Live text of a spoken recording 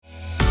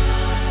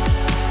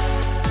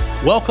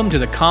Welcome to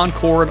the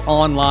Concord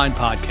Online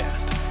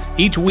Podcast.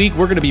 Each week,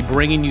 we're going to be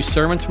bringing you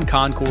sermons from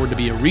Concord to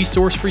be a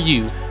resource for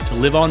you to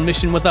live on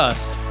mission with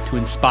us to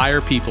inspire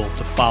people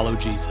to follow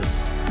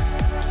Jesus.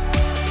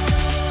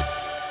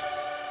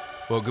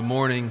 Well, good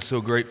morning. So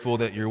grateful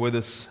that you're with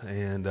us.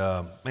 And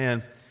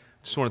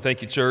just want to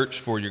thank you, church,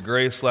 for your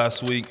grace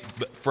last week.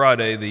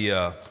 Friday,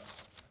 the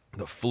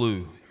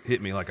flu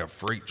hit me like a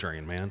freight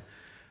train, man.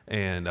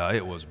 And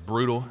it was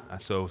brutal.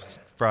 So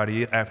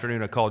Friday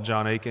afternoon, I called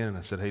John Aiken and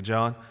I said, "Hey,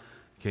 John,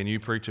 can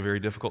you preach a very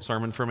difficult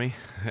sermon for me?"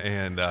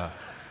 And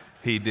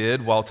he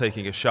did while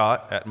taking a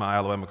shot at my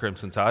Alabama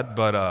Crimson Tide,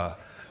 but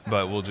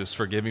we'll just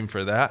forgive him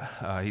for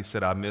that. He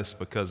said I missed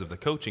because of the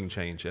coaching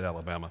change at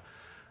Alabama,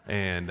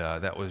 and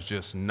that was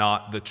just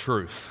not the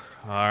truth,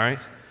 all right?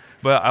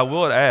 But I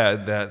will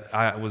add that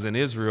I was in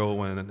Israel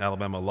when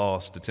Alabama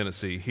lost to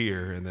Tennessee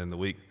here, and then the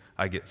week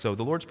so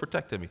the Lord's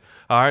protected me,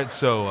 all right?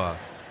 So,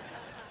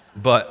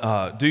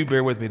 but do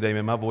bear with me,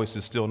 Damien. My voice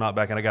is still not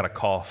back, and I got a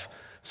cough.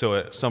 So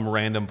at some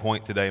random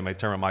point today, I may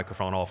turn my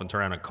microphone off and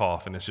turn around and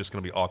cough, and it's just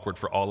going to be awkward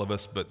for all of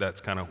us, but that's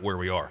kind of where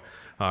we are.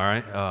 All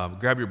right?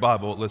 Grab your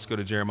Bible. Let's go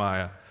to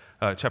Jeremiah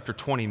chapter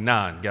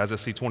 29. Guys, I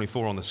see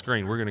 24 on the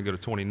screen. We're going to go to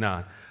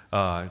 29.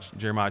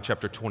 Jeremiah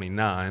chapter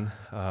 29,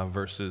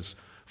 verses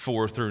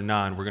 4 through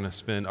 9. We're going to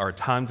spend our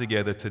time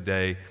together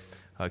today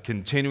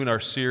continuing our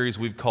series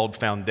we've called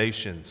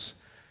Foundations.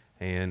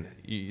 And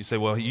you say,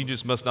 well, you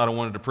just must not have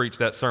wanted to preach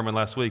that sermon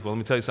last week. Well, let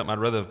me tell you something. I'd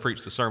rather have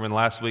preached the sermon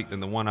last week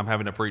than the one I'm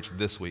having to preach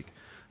this week.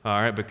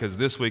 All right, because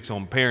this week's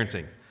on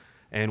parenting.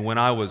 And when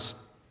I was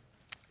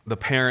the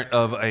parent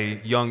of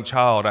a young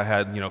child, I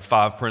had,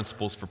 5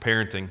 principles for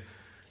parenting.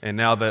 And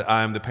now that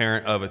I'm the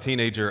parent of a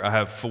teenager, I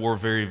have 4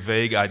 very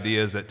vague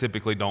ideas that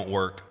typically don't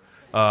work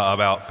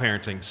about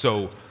parenting.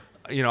 So,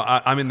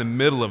 I'm in the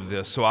middle of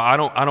this. So I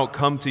don't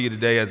come to you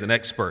today as an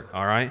expert,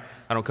 all right?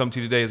 I don't come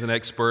to you today as an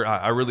expert.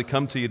 I really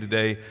come to you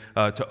today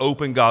to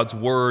open God's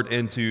Word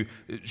and to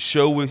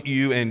show with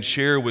you and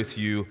share with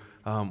you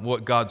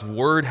what God's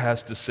Word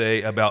has to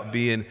say about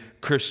being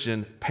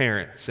Christian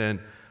parents. And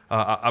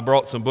I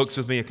brought some books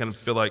with me. I kind of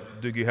feel like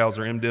Doogie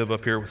Howser, MDiv,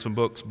 up here with some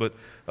books. But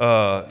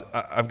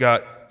I've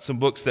got some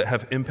books that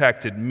have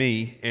impacted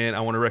me, and I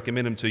want to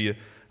recommend them to you.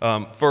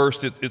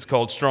 First, it's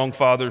called Strong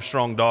Fathers,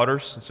 Strong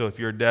Daughters. So if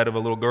you're a dad of a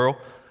little girl,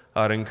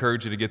 I'd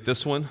encourage you to get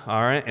this one,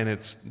 all right? And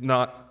it's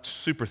not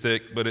super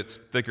thick, but it's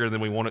thicker than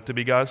we want it to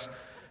be, guys.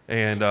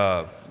 And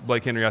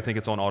Blake Henry, I think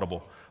it's on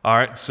Audible. All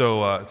right,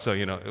 so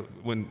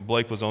when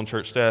Blake was on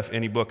church staff,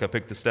 any book I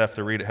picked the staff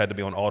to read, it had to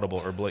be on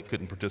Audible or Blake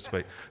couldn't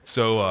participate.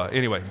 So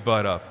anyway,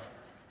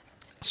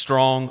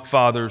 Strong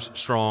Fathers,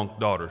 Strong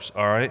Daughters,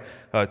 all right?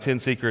 10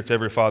 Secrets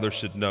Every Father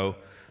Should Know.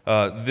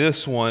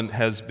 This one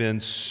has been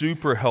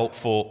super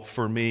helpful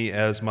for me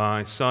as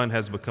my son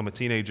has become a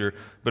teenager,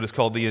 but it's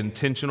called The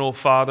Intentional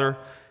Father,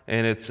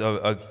 and it's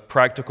a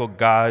practical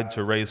guide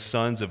to raise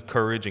sons of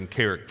courage and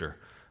character.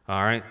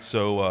 All right,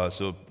 so it's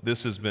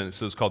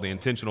called The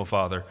Intentional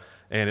Father,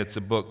 and it's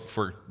a book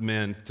for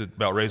men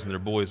about raising their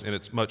boys, and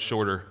it's much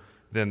shorter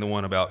than the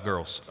one about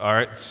girls. All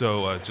right,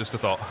 so just a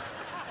thought.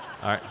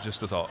 All right,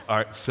 just a thought. All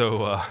right,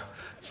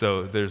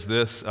 so there's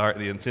this. All right,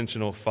 The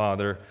Intentional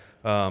Father.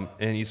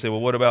 And you say,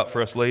 well, what about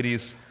for us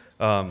ladies?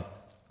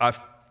 I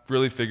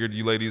really figured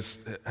you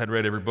ladies had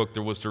read every book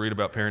there was to read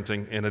about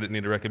parenting, and I didn't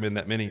need to recommend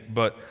that many.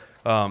 But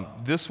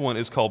this one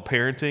is called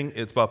Parenting.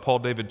 It's by Paul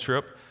David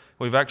Tripp.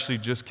 We've actually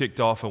just kicked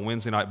off a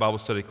Wednesday night Bible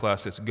study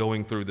class that's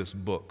going through this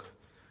book.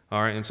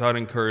 All right, and so I'd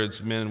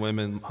encourage men and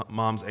women,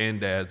 moms and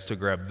dads, to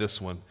grab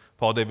this one.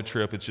 Paul David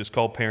Tripp. It's just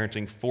called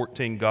Parenting,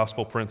 14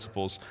 Gospel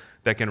Principles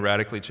that can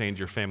radically change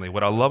your family.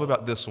 What I love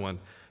about this one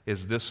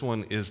is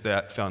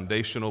that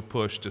foundational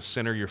push to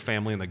center your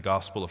family in the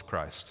gospel of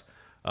Christ.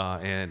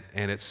 And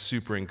it's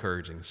super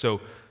encouraging.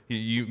 So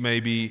you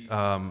maybe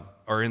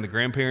are in the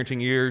grandparenting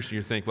years, and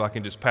you think, well, I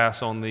can just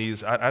pass on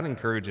these. I'd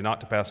encourage you not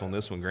to pass on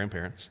this one,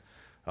 grandparents.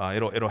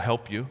 It'll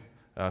help you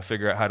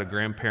figure out how to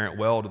grandparent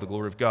well to the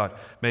glory of God.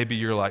 Maybe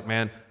you're like,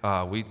 man,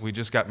 we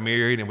just got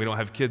married and we don't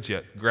have kids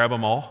yet. Grab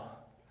them all.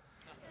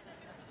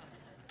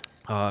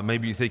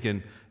 Maybe you're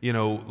thinking,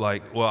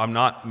 well, I'm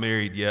not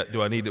married yet.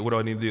 What do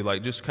I need to do?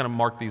 Like, just kind of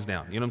mark these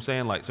down. You know what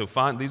I'm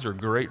saying? These are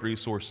great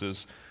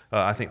resources.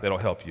 I think that'll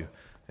help you.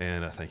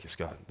 And thank you,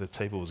 Scott. The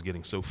table was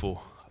getting so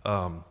full.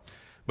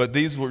 But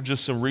these were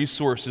just some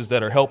resources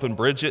that are helping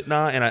Bridget and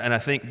I, and I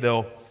think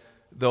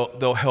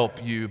they'll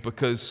help you,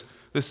 because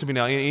listen to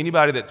me now.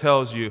 Anybody that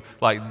tells you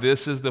like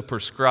this is the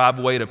prescribed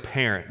way to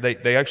parent,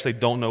 they actually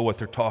don't know what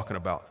they're talking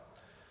about.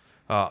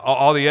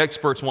 All the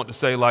experts want to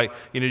say, like,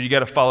 you got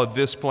to follow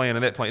this plan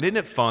and that plan. Isn't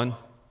it fun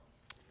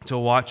to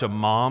watch a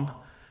mom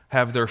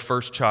have their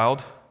first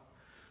child,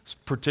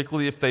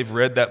 particularly if they've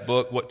read that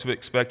book, What to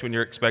Expect When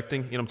You're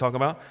Expecting, you know what I'm talking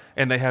about?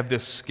 And they have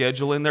this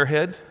schedule in their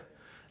head,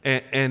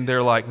 and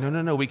they're like,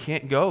 no, we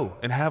can't go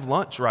and have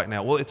lunch right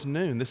now. Well, it's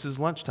noon. This is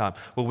lunchtime.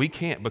 Well, we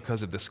can't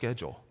because of the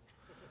schedule.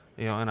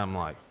 And I'm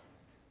like,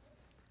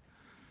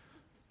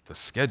 the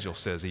schedule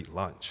says eat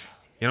lunch.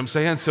 You know what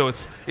I'm saying? So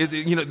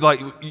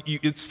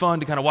it's fun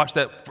to kind of watch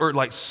that for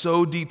like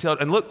so detailed.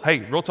 And look, hey,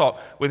 real talk,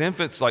 with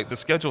infants, like the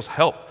schedules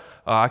help.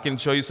 I can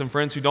show you some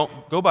friends who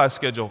don't go by a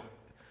schedule,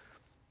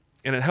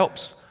 and it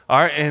helps. All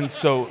right, and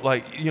so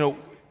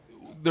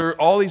there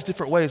are all these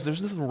different ways.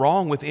 There's nothing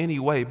wrong with any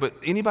way, but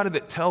anybody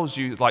that tells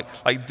you like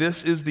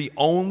this is the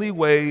only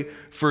way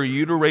for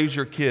you to raise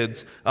your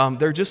kids,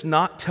 they're just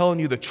not telling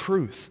you the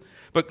truth.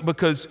 But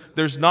because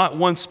there's not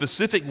one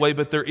specific way,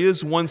 but there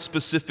is one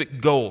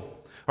specific goal.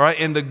 All right,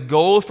 and the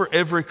goal for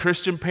every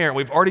Christian parent,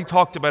 we've already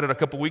talked about it a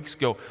couple weeks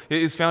ago,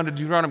 it is found in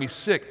Deuteronomy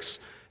 6.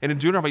 And in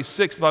Deuteronomy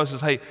 6, the Bible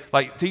says, hey,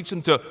 teach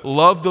them to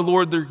love the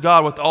Lord their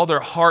God with all their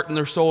heart and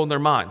their soul and their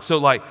mind. So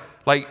like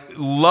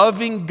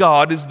loving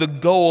God is the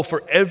goal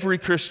for every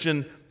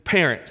Christian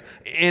parent.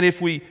 And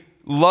if we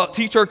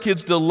teach our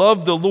kids to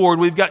love the Lord,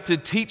 we've got to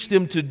teach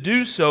them to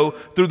do so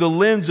through the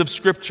lens of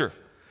Scripture.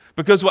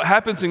 Because what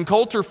happens in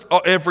culture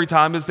every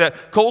time is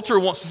that culture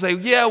wants to say,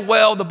 yeah,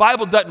 well, the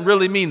Bible doesn't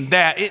really mean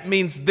that. It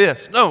means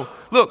this. No,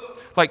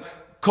 look,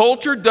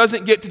 culture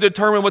doesn't get to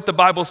determine what the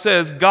Bible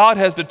says. God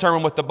has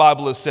determined what the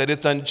Bible has said.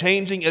 It's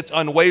unchanging. It's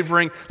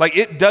unwavering.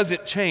 It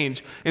doesn't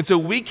change. And so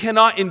we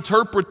cannot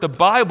interpret the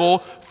Bible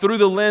through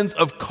the lens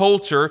of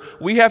culture.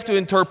 We have to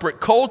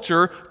interpret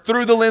culture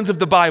through the lens of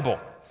the Bible.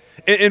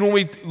 And when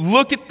we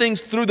look at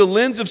things through the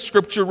lens of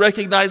Scripture,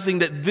 recognizing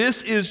that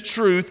this is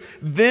truth,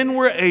 then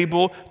we're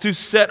able to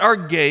set our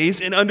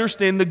gaze and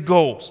understand the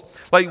goals.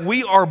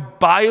 We are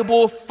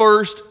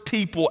Bible-first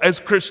people as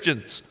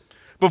Christians.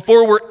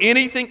 Before we're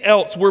anything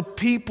else, we're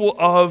people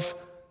of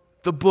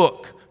the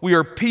book. We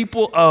are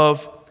people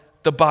of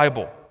the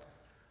Bible.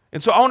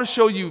 And so I want to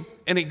show you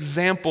an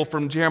example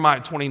from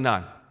Jeremiah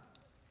 29,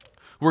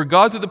 where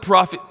God through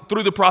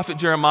the prophet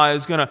Jeremiah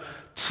is going to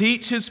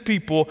teach his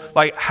people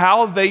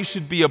how they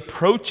should be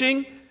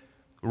approaching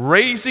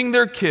raising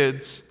their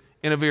kids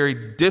in a very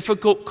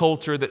difficult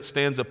culture that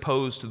stands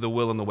opposed to the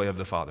will and the way of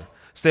the Father.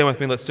 Stand with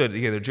me, let's study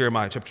together.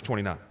 Jeremiah chapter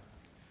 29.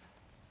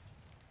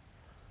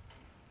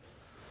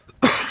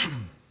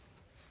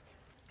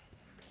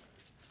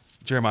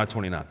 Jeremiah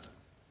 29,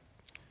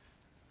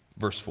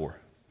 verse 4.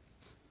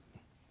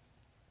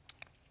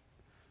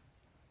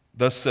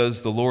 Thus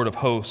says the Lord of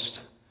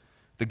hosts,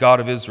 the God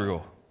of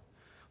Israel,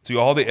 to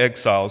all the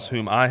exiles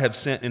whom I have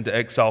sent into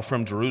exile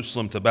from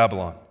Jerusalem to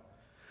Babylon,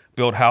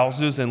 build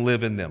houses and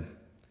live in them,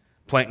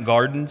 plant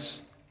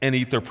gardens and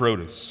eat their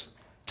produce,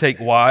 take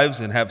wives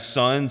and have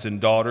sons and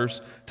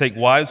daughters, take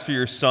wives for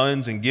your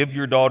sons and give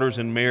your daughters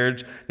in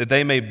marriage, that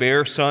they may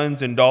bear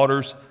sons and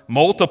daughters,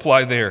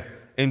 multiply there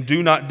and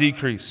do not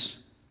decrease.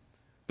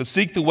 But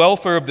seek the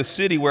welfare of the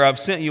city where I've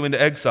sent you into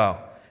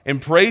exile,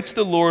 and pray to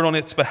the Lord on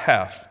its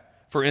behalf,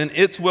 for in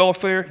its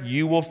welfare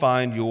you will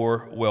find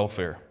your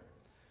welfare.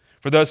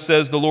 For thus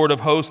says the Lord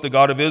of hosts, the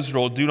God of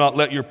Israel, do not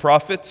let your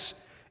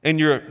prophets and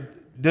your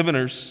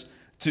diviners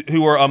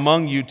who are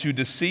among you to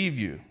deceive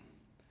you.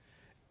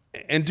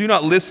 And do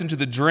not listen to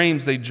the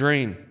dreams they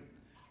dream,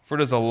 for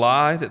it is a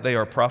lie that they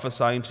are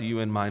prophesying to you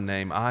in my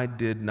name. I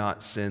did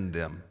not send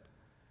them,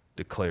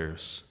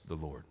 declares the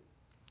Lord.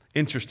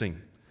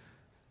 Interesting.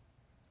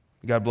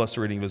 God bless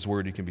the reading of his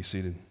word. You can be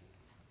seated.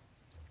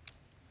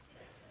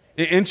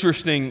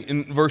 Interesting,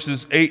 in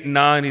verses 8 and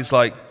 9, he's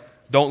like,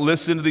 don't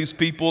listen to these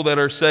people that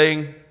are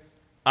saying,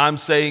 I'm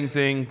saying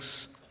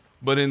things,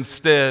 but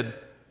instead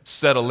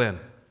settle in.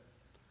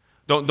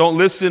 Don't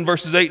listen,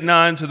 verses 8 and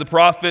 9, to the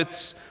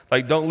prophets.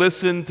 Don't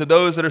listen to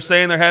those that are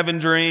saying they're having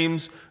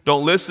dreams.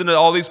 Don't listen to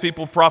all these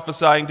people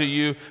prophesying to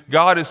you.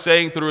 God is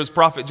saying through his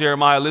prophet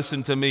Jeremiah,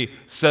 listen to me,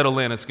 settle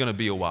in, it's going to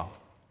be a while.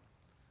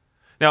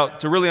 Now,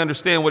 to really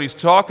understand what he's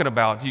talking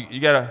about,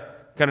 you got to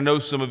kind of know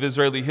some of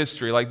Israeli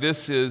history.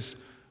 This is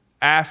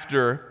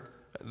after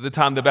the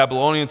time the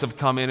Babylonians have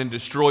come in and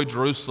destroyed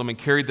Jerusalem and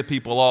carried the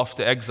people off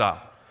to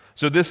exile.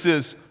 So this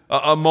is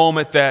a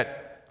moment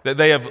that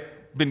they have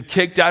been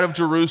kicked out of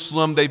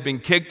Jerusalem, they've been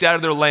kicked out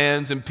of their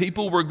lands, and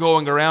people were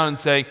going around and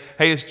saying,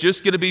 hey, it's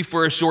just going to be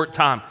for a short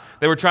time.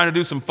 They were trying to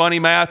do some funny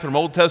math from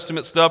Old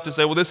Testament stuff to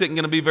say, well, this isn't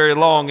going to be very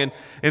long.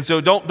 And so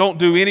don't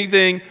do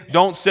anything,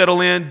 don't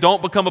settle in,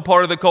 don't become a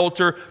part of the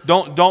culture,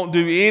 don't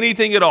do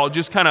anything at all.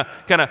 Just kind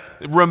of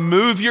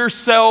remove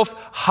yourself,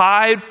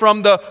 hide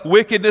from the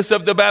wickedness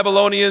of the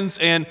Babylonians,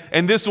 and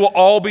this will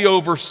all be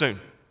over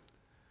soon.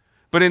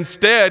 But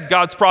instead,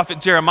 God's prophet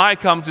Jeremiah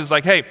comes and is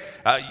like, hey,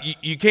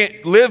 you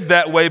can't live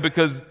that way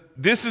because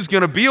this is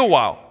going to be a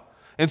while.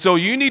 And so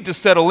you need to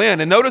settle in.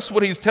 And notice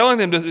what he's telling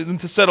them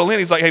to settle in.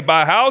 He's like, hey,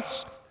 buy a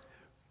house,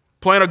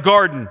 plant a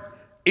garden,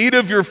 eat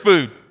of your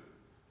food,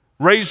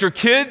 raise your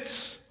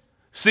kids,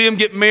 see them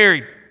get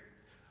married,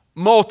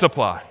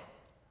 multiply.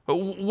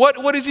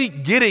 What is he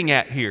getting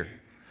at here?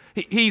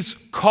 He's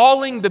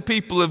calling the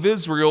people of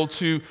Israel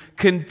to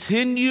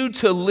continue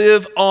to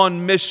live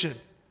on mission.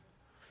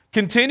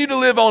 Continue to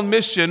live on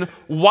mission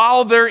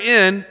while they're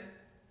in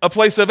a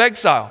place of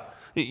exile.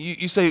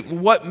 You say,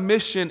 what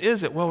mission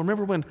is it? Well,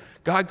 remember when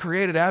God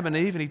created Adam and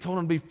Eve and he told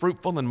them to be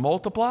fruitful and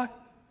multiply?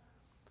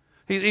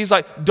 He's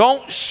like,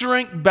 don't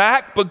shrink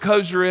back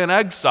because you're in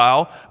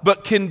exile,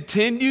 but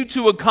continue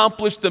to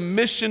accomplish the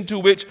mission to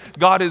which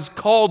God has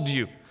called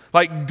you.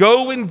 Like,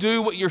 go and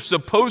do what you're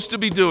supposed to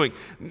be doing.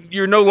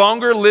 You're no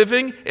longer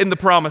living in the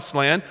promised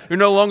land. You're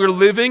no longer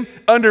living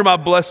under my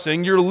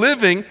blessing. You're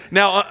living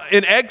now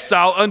in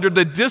exile under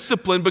the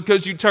discipline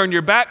because you turn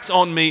your backs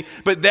on me,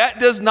 but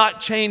that does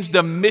not change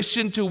the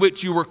mission to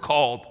which you were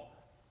called.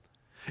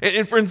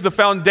 And friends, the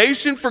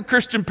foundation for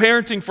Christian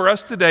parenting for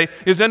us today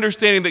is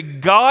understanding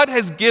that God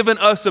has given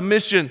us a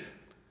mission.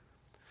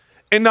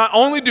 And not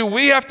only do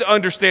we have to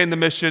understand the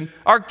mission,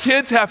 our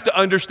kids have to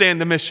understand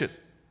the mission.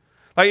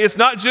 Like, it's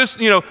not just,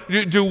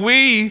 do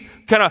we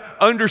kind of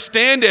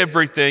understand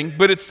everything,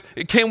 but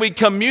can we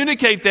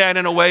communicate that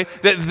in a way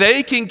that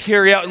they can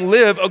carry out and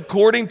live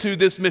according to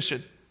this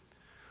mission?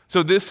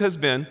 So this has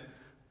been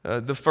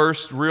the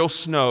first real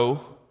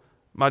snow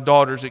my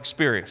daughter's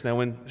experienced. Now,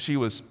 when she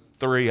was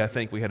 3, I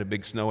think we had a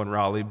big snow in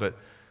Raleigh, but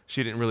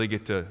she didn't really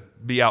get to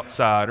be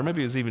outside, or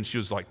maybe it was even she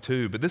was like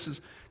 2, but this is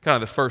kind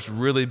of the first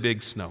really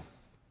big snow.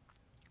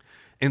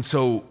 And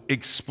so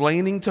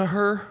explaining to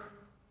her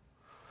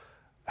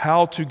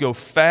how to go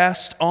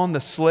fast on the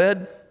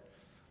sled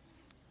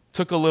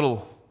took a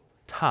little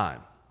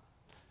time.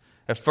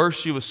 At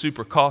first, she was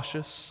super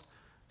cautious.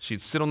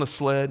 She'd sit on the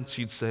sled.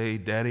 She'd say,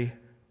 "Daddy,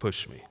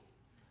 push me."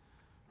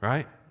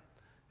 Right?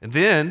 And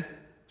then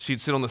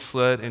she'd sit on the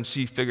sled and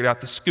she figured out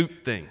the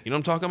scoot thing. You know what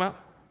I'm talking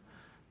about?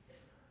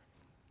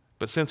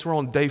 But since we're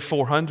on day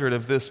 400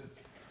 of this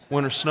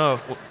winter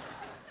snow,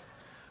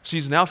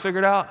 she's now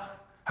figured out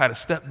how to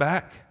step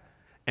back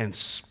and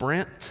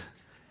sprint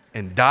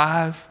and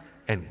dive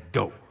and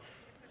go.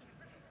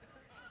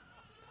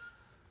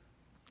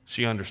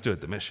 She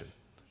understood the mission.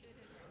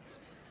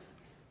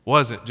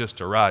 Wasn't just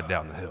to ride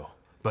down the hill,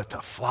 but to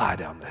fly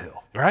down the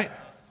hill, right?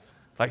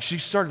 Like, she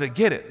started to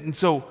get it. And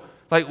so,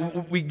 like,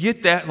 we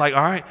get that, like,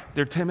 all right,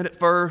 they're timid at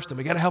first, and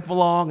we got to help them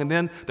along, and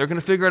then they're going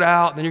to figure it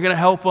out, and then you're going to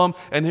help them,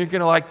 and then you're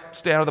going to, like,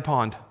 stay out of the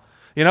pond.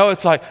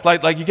 It's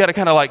like you got to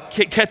kind of like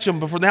catch them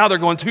before now they're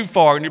going too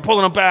far, and you're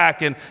pulling them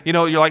back, and,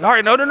 you're like, all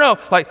right, no.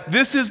 Like,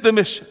 this is the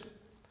mission.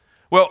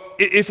 Well,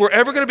 if we're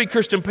ever going to be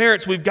Christian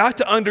parents, we've got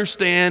to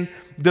understand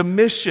the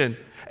mission.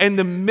 And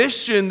the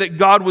mission that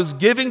God was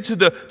giving to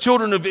the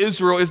children of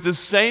Israel is the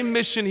same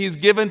mission He's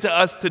given to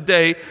us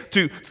today,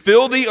 to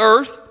fill the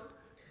earth,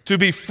 to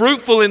be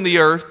fruitful in the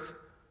earth,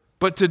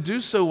 but to do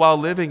so while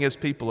living as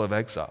people of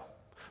exile.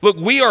 Look,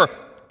 we are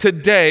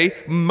today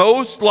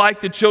most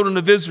like the children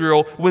of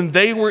Israel when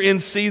they were in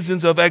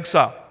seasons of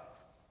exile.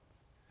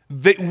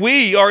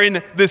 We are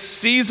in this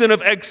season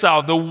of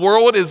exile. The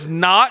world is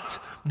not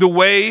the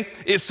way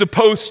it's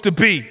supposed to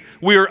be.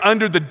 We are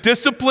under the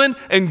discipline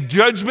and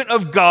judgment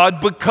of God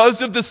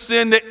because of the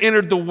sin that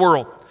entered the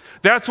world.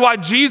 That's why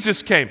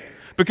Jesus came.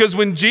 Because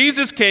when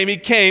Jesus came, He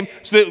came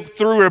so that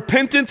through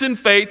repentance and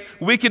faith,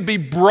 we could be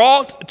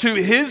brought to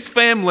His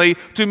family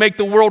to make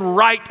the world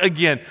right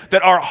again.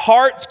 That our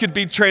hearts could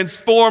be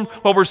transformed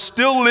while we're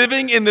still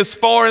living in this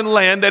foreign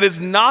land that is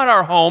not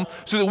our home,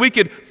 so that we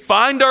could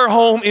find our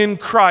home in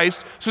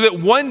Christ, so that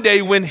one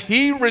day when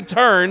He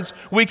returns,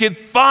 we could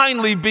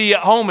finally be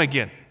at home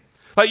again.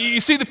 Like,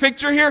 you see the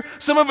picture here?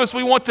 Some of us,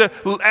 we want to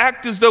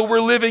act as though we're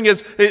living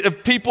as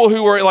people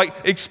who are like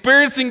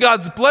experiencing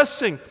God's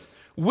blessing.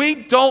 We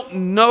don't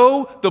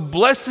know the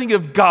blessing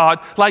of God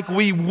like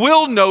we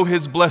will know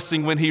His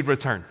blessing when He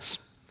returns.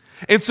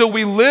 And so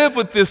we live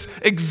with this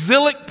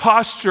exilic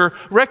posture,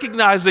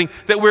 recognizing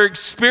that we're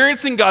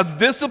experiencing God's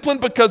discipline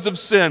because of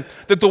sin,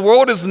 that the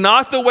world is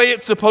not the way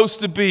it's supposed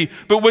to be,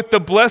 but with the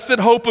blessed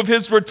hope of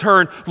His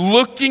return,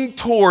 looking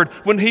toward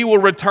when He will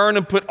return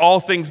and put all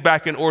things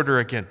back in order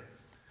again.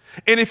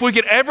 And if we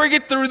could ever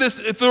get through this,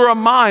 through our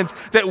minds,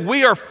 that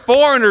we are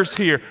foreigners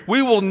here,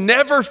 we will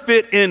never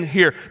fit in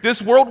here. This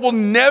world will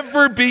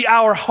never be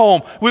our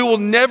home. We will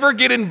never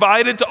get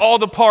invited to all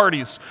the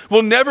parties.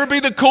 We'll never be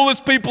the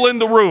coolest people in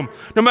the room.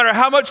 No matter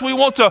how much we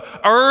want to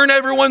earn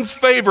everyone's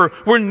favor,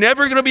 we're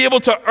never going to be able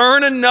to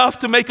earn enough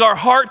to make our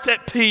hearts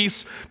at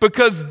peace,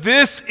 because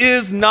this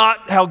is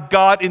not how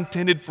God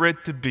intended for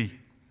it to be.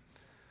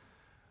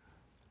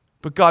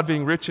 But God,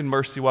 being rich in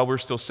mercy while we're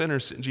still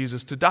sinners, sent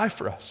Jesus to die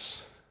for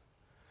us.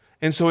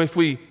 And so if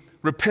we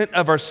repent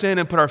of our sin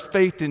and put our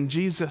faith in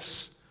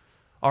Jesus,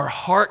 our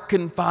heart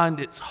can find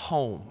its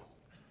home.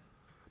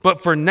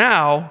 But for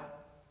now,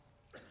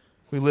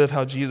 we live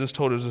how Jesus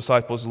told His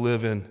disciples to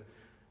live in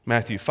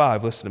Matthew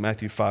 5. Listen to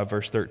Matthew 5,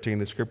 verse 13.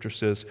 The scripture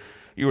says,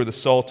 "You are the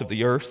salt of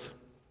the earth,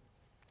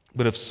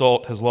 but if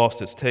salt has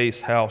lost its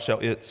taste, how shall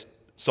its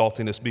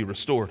saltiness be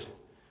restored?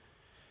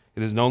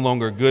 It is no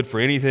longer good for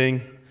anything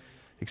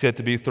except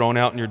to be thrown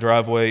out in your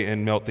driveway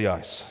and melt the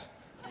ice."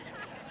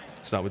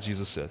 That's not what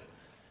Jesus said.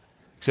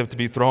 Except to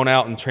be thrown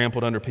out and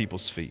trampled under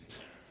people's feet.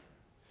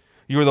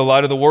 You are the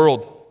light of the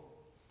world.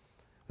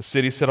 A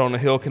city set on a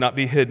hill cannot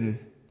be hidden.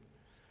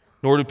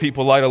 Nor do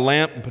people light a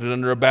lamp and put it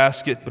under a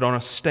basket, but on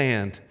a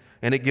stand,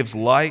 and it gives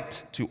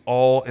light to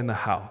all in the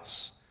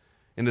house.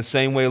 In the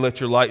same way, let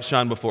your light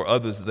shine before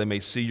others, that they may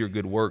see your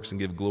good works and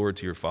give glory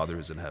to your Father who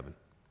is in heaven.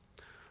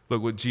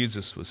 Look what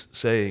Jesus was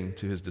saying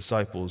to his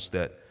disciples,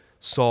 that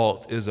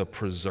salt is a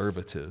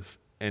preservative,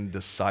 and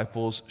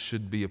disciples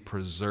should be a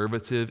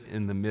preservative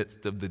in the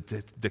midst of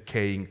the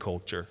decaying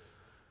culture.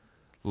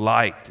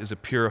 Light is a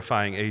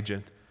purifying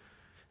agent.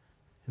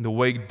 And the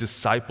way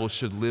disciples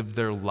should live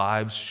their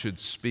lives should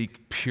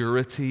speak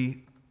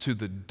purity to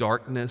the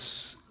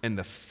darkness and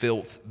the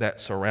filth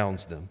that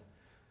surrounds them.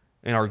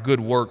 And our good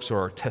works are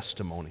our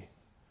testimony.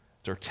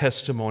 It's our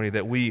testimony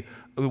that we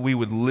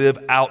would live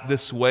out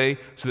this way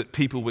so that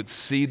people would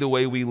see the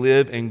way we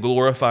live and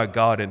glorify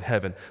God in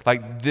heaven.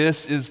 Like,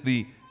 this is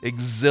the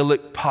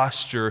exilic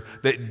posture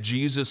that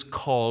Jesus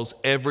calls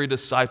every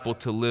disciple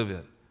to live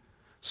in.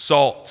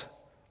 Salt,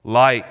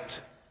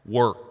 light,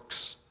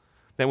 works.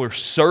 That we're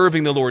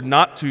serving the Lord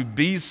not to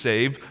be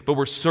saved, but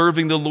we're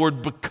serving the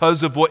Lord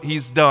because of what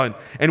he's done.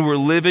 And we're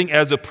living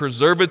as a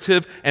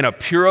preservative and a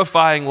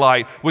purifying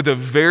light with a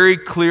very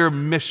clear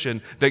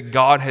mission that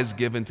God has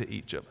given to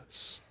each of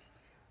us.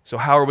 So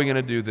how are we going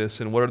to do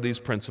this, and what are these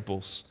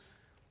principles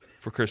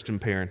for Christian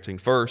parenting?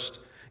 First,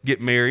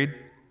 get married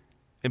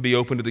and be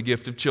open to the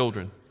gift of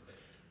children.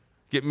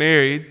 Get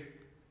married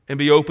and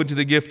be open to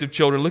the gift of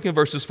children. Look at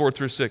verses 4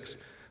 through 6.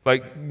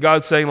 Like,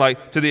 God's saying,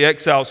 like, to the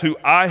exiles who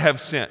I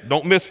have sent.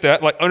 Don't miss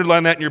that. Like,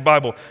 underline that in your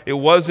Bible. It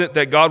wasn't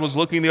that God was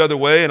looking the other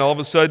way and all of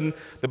a sudden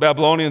the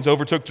Babylonians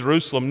overtook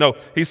Jerusalem. No,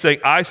 he's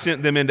saying, I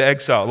sent them into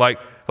exile. Like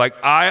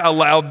I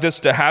allowed this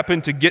to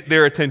happen to get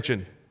their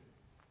attention.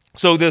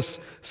 So this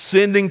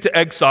sending to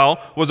exile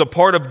was a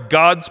part of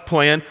God's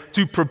plan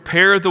to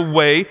prepare the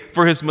way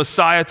for his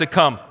Messiah to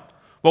come.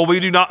 While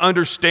we do not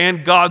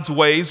understand God's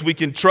ways, we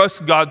can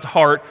trust God's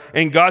heart.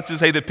 And God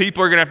says, hey, the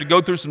people are going to have to go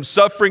through some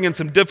suffering and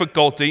some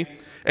difficulty.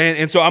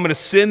 And so I'm going to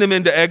send them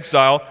into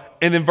exile.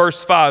 And then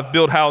verse 5,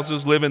 build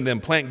houses, live in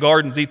them, plant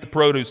gardens, eat the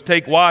produce,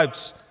 take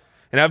wives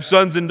and have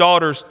sons and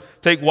daughters.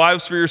 Take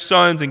wives for your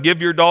sons and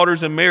give your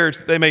daughters in marriage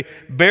that they may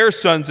bear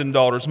sons and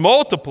daughters.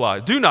 Multiply,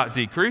 do not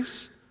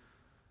decrease.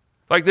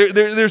 Like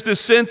there's this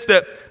sense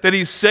that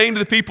he's saying to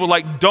the people,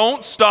 like,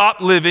 don't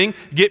stop living,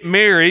 get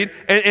married,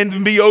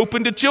 and be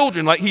open to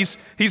children. Like he's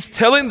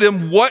telling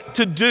them what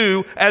to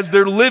do as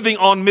they're living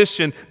on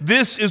mission.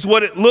 This is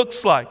what it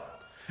looks like.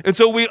 And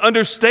so we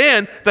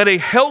understand that a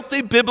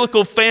healthy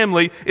biblical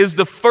family is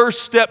the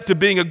first step to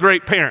being a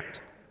great parent.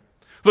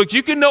 Look,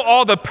 you can know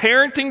all the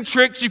parenting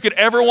tricks you could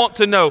ever want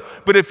to know,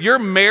 but if your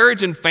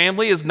marriage and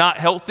family is not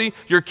healthy,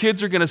 your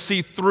kids are going to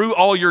see through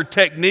all your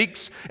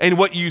techniques, and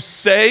what you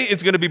say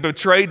is going to be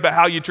betrayed by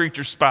how you treat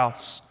your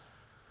spouse.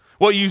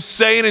 What you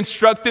say and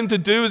instruct them to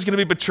do is going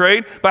to be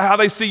betrayed by how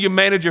they see you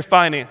manage your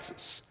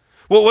finances.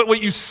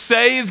 What you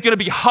say is going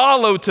to be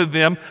hollow to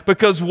them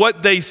because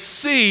what they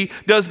see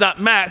does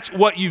not match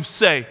what you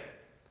say.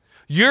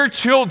 Your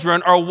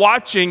children are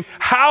watching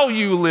how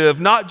you live,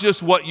 not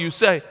just what you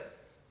say.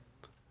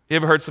 You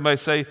ever heard somebody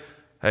say,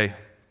 hey,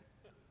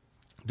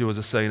 do as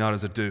I say, not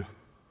as I do?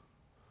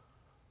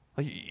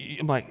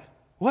 I'm like,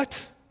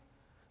 what?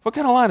 What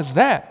kind of line is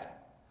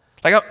that?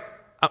 Like,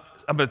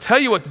 I'm going to tell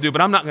you what to do,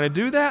 but I'm not going to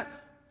do that?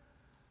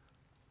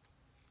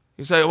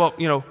 You say, well,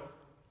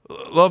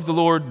 love the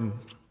Lord and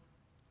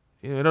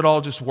it'll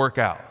all just work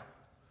out.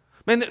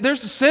 Man,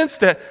 there's a sense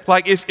that,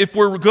 like, if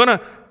we're going to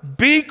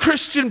be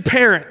Christian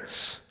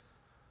parents,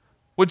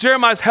 what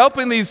Jeremiah's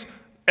helping these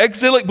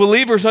exilic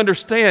believers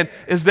understand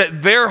is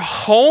that their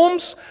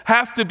homes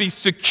have to be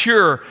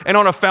secure and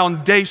on a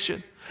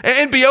foundation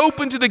and be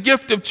open to the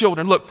gift of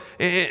children. Look,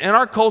 in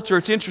our culture,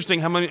 it's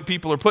interesting how many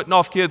people are putting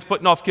off kids.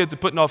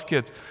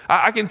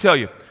 I can tell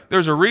you,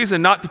 there's a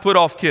reason not to put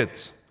off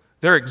kids.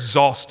 They're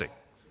exhausting.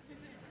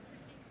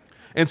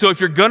 And so if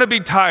you're going to be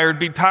tired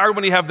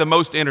when you have the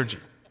most energy.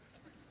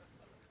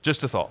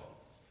 Just a thought.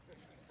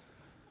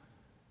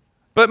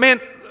 But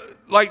man,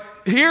 like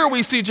here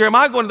we see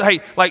Jeremiah going,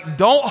 hey, like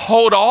don't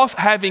hold off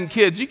having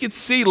kids. You could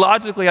see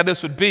logically how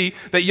this would be,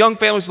 that young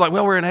families are like,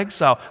 well, we're in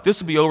exile.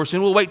 This will be over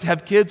soon. We'll wait to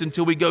have kids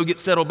until we go get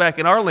settled back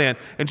in our land.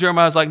 And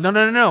Jeremiah's like,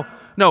 no,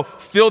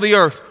 fill the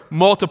earth,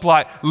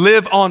 multiply,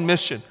 live on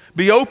mission.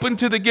 Be open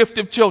to the gift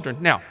of children.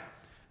 Now,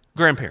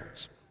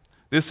 grandparents,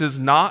 this is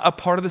not a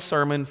part of the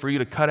sermon for you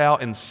to cut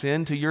out and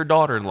send to your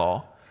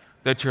daughter-in-law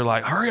that you're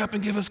like, hurry up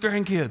and give us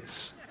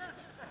grandkids.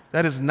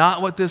 That is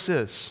not what this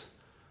is.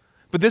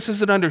 But this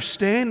is an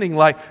understanding,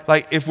 like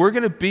if we're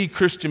going to be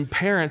Christian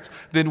parents,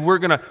 then we're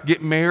going to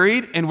get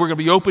married and we're going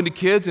to be open to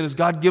kids. And as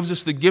God gives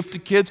us the gift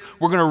of kids,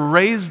 we're going to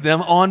raise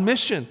them on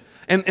mission.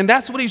 And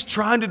that's what he's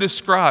trying to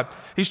describe.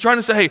 He's trying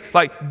to say, hey,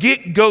 like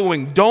get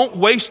going. Don't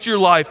waste your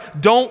life.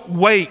 Don't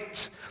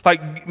wait.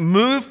 Like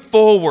move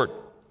forward.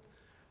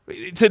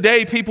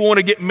 Today, people want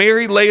to get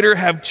married later,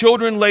 have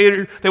children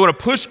later. They want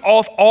to push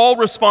off all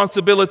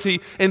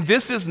responsibility. And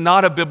this is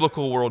not a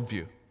biblical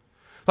worldview.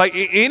 Like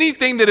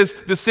anything that is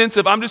the sense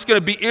of I'm just going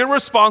to be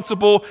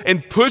irresponsible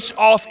and push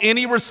off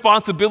any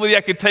responsibility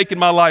I could take in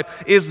my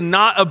life is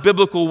not a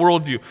biblical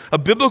worldview. A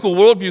biblical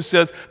worldview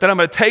says that I'm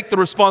going to take the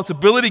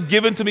responsibility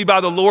given to me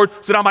by the Lord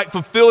so that I might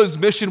fulfill his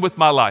mission with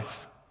my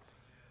life.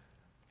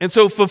 And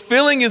so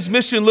fulfilling his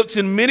mission looks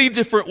in many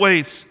different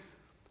ways,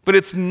 but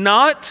it's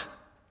not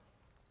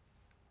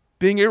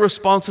being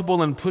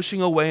irresponsible and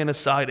pushing away and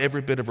aside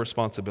every bit of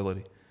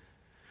responsibility.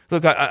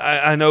 Look,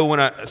 I know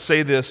when I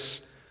say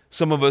this,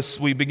 some of us,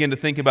 we begin to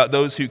think about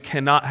those who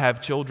cannot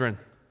have children.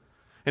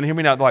 And hear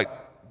me now, like,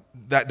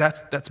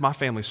 that's my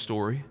family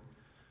story.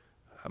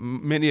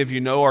 Many of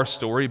you know our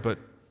story, but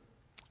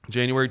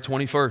January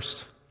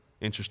 21st,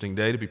 interesting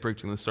day to be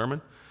preaching this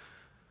sermon.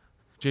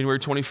 January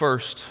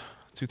 21st,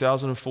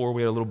 2004,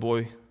 we had a little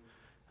boy. He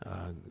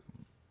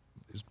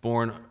was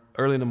born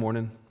early in the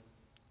morning.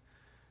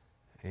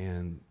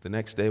 And the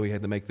next day we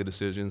had to make the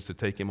decisions to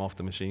take him off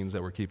the machines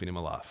that were keeping him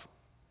alive.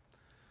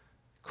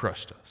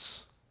 Crushed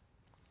us.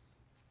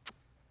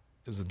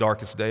 It was the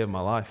darkest day of my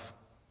life.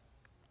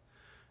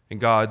 And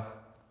God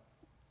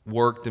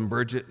worked in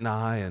Bridget and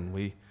I, and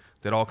we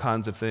did all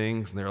kinds of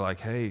things. And they're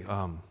like, hey,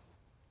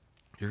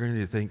 you're going to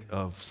need to think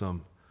of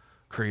some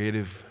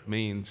creative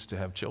means to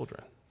have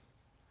children.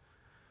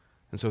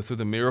 And so through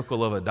the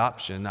miracle of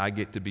adoption, I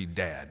get to be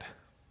dad.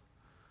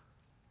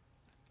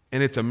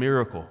 And it's a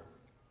miracle.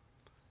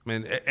 I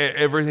mean,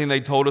 everything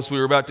they told us we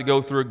were about to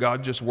go through,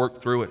 God just worked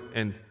through it.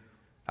 And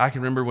I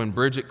can remember when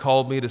Bridget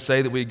called me to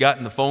say that we had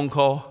gotten the phone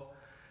call,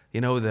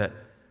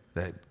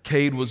 that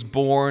Cade was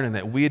born and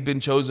that we had been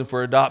chosen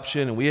for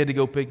adoption and we had to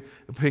go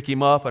pick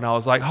him up. And I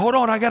was like, hold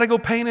on, I got to go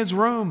paint his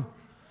room.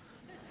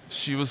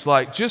 She was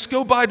like, just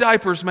go buy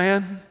diapers,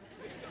 man.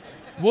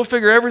 We'll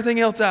figure everything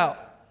else out.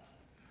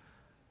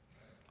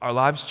 Our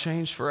lives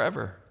changed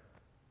forever.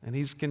 And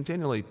he's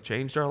continually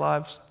changed our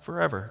lives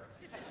forever.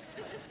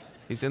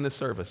 He's in the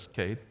service,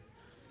 Cade.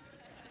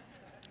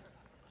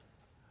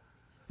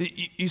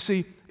 You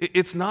see,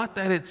 it's not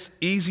that it's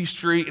easy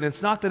street, and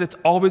it's not that it's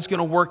always going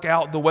to work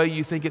out the way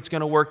you think it's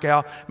going to work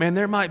out. Man,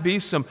 there might be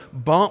some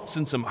bumps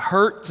and some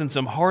hurts and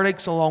some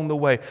heartaches along the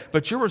way.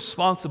 But your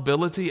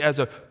responsibility as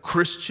a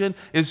Christian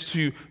is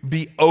to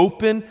be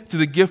open to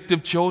the gift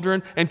of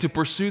children and to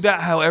pursue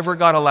that however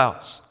God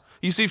allows.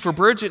 You see, for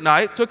Bridget and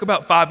I, it took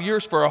about 5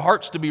 years for our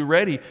hearts to be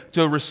ready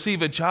to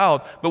receive a child.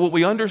 But what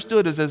we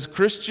understood is as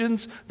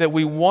Christians that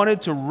we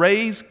wanted to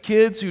raise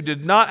kids who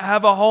did not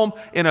have a home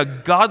in a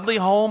godly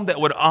home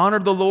that would honor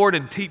the Lord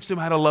and teach them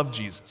how to love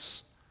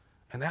Jesus.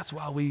 And that's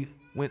why we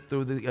went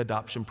through the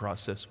adoption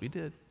process we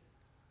did.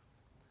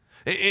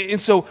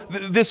 And so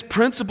this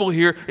principle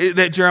here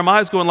that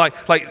Jeremiah is going like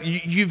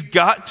you've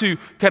got to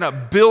kind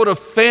of build a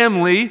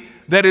family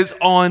that is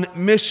on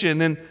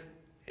mission.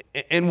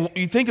 And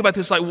you think about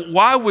this, like,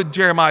 why would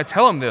Jeremiah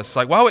tell him this?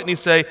 Like, why wouldn't he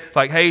say,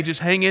 like, hey, just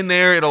hang in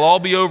there, it'll all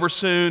be over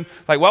soon?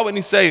 Like, why wouldn't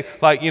he say,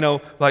 like,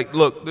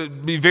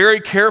 look, be very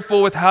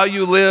careful with how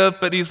you live?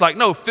 But he's like,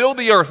 no, fill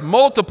the earth,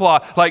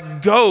 multiply,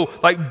 like, go,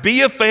 like,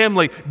 be a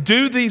family,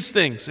 do these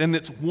things. And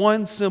it's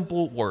one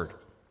simple word.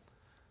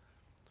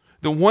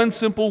 The one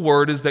simple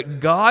word is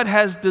that God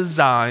has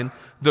designed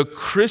the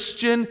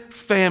Christian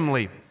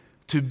family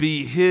to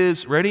be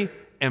his, ready,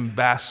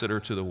 ambassador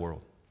to the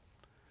world.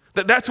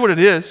 That's what it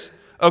is.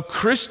 A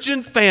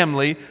Christian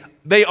family,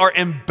 they are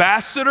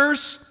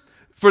ambassadors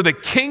for the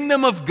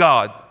kingdom of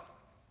God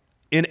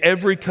in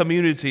every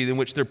community in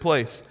which they're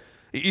placed.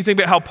 You think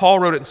about how Paul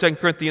wrote it in 2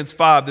 Corinthians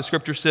 5. The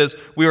scripture says,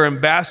 we are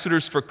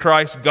ambassadors for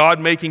Christ,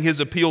 God making his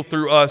appeal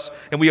through us,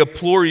 and we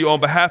implore you on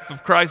behalf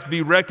of Christ,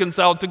 be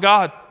reconciled to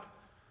God.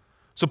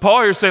 So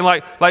Paul here is saying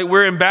like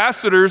we're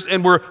ambassadors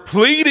and we're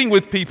pleading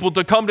with people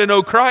to come to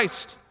know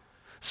Christ.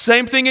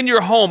 Same thing in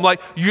your home, like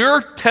your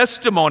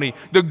testimony,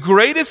 the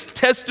greatest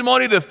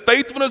testimony to the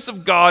faithfulness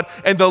of God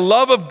and the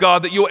love of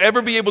God that you'll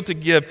ever be able to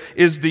give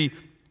is the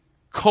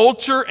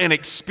culture and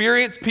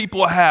experience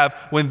people have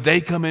when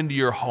they come into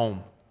your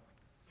home.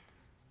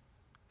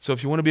 So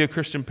if you want to be a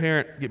Christian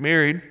parent, get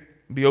married,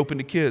 be open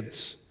to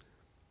kids.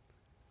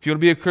 If you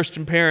want to be a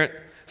Christian parent,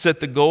 set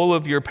the goal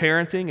of your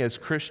parenting as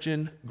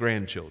Christian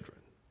grandchildren.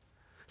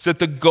 Set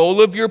the goal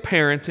of your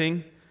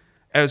parenting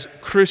as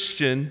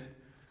Christian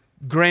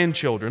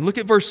grandchildren. Look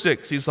at verse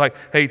 6. He's like,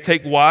 hey,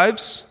 take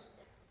wives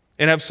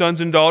and have sons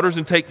and daughters,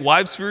 and take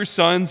wives for your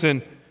sons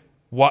and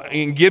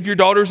give your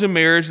daughters in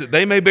marriage that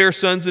they may bear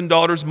sons and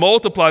daughters.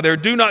 Multiply there,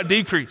 do not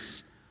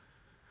decrease.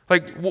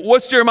 Like,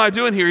 what's Jeremiah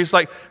doing here? He's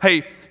like,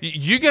 hey,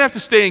 you're going to have to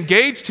stay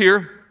engaged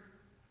here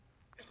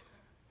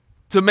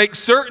to make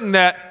certain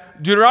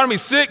that Deuteronomy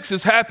 6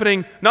 is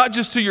happening not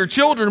just to your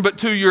children, but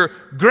to your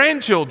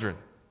grandchildren.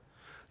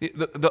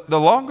 The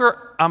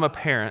longer I'm a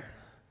parent,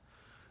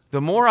 the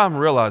more I'm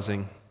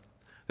realizing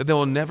that there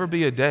will never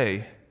be a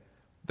day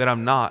that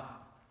I'm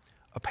not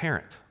a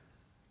parent.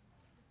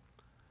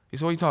 You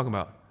say, what are you talking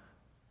about?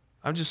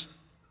 I've just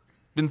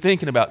been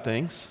thinking about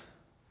things.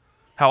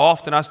 How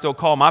often I still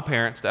call my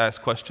parents to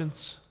ask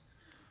questions.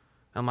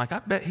 I'm like, I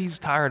bet he's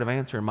tired of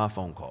answering my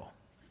phone call.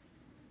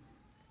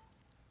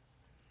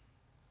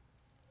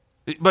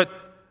 But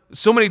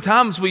so many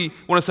times we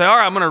want to say, all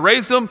right, I'm going to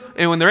raise them,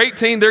 and when they're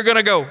 18, they're going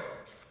to go.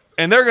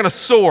 And they're going to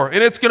soar,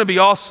 and it's going to be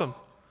awesome.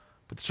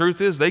 But the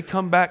truth is, they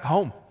come back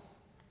home.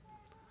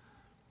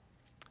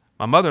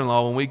 My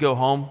mother-in-law, when we go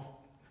home,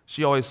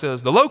 she always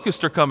says, the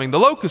locusts are coming, the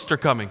locusts are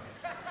coming.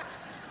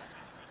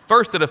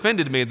 First it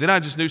offended me, and then I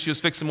just knew she was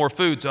fixing more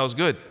food, so I was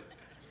good.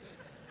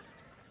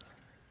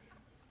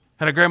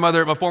 Had a grandmother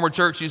at my former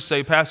church used to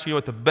say, Pastor, you know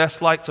what the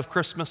best lights of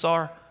Christmas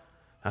are?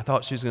 I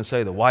thought she was going to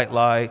say the white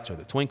lights or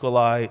the twinkle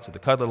lights or the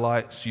color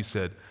lights. She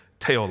said,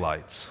 tail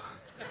lights.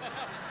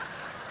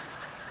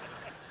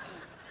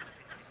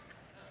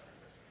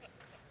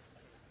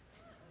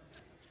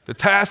 The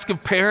task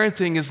of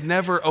parenting is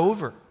never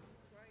over.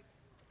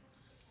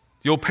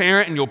 You'll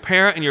parent and you'll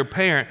parent and you'll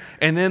parent,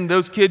 and then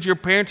those kids you're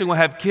parenting will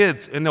have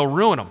kids and they'll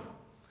ruin them.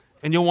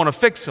 And you'll want to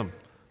fix them,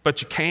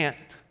 but you can't.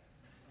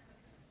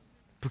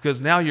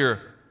 Because now you're a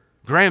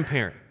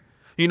grandparent.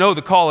 You know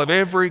the call of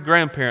every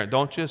grandparent,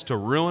 don't you, is to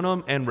ruin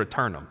them and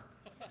return them.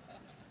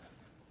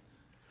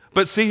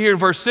 But see here in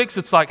verse 6,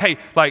 it's like, hey,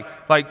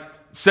 like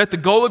set the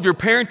goal of your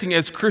parenting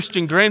as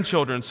Christian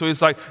grandchildren. So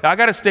he's like, I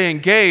got to stay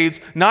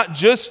engaged, not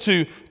just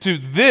to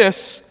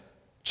this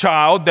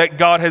child that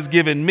God has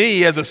given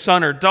me as a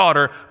son or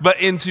daughter, but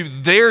into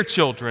their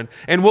children.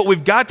 And what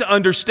we've got to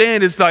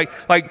understand is like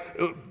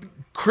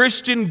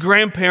Christian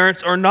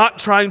grandparents are not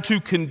trying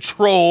to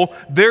control,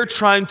 they're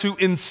trying to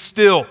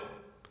instill.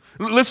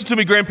 Listen to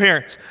me,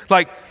 grandparents.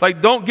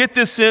 Like don't get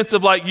this sense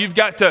of like you've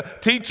got to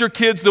teach your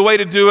kids the way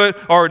to do it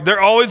or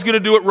they're always going to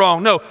do it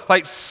wrong. No,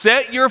 like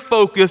set your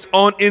focus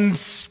on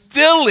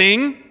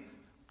instilling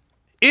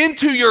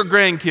into your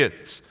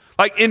grandkids.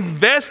 Like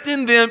invest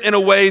in them in a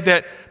way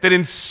that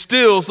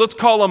instills, let's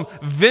call them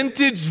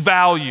vintage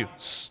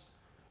values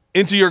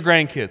into your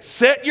grandkids.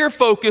 Set your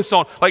focus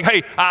on like,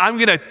 hey, I'm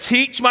going to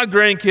teach my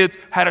grandkids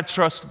how to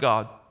trust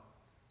God.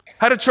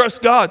 How to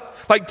trust God.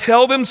 Like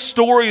tell them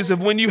stories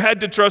of when you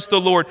had to trust the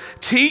Lord.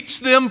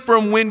 Teach them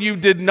from when you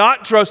did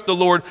not trust the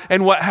Lord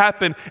and what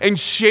happened, and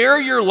share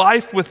your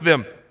life with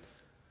them.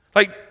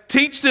 Like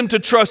teach them to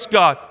trust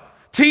God.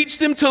 Teach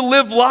them to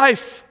live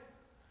life.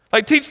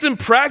 Like teach them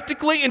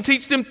practically and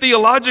teach them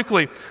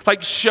theologically.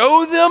 Like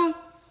show them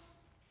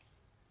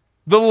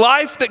the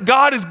life that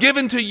God has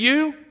given to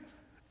you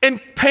and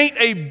paint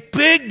a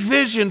big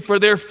vision for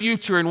their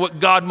future and what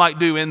God might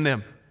do in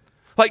them.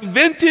 Like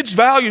vintage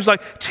values,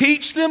 like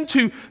teach them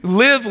to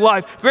live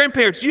life.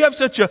 Grandparents, you have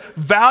such a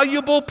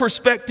valuable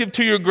perspective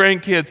to your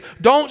grandkids.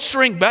 Don't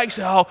shrink back and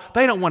say, oh,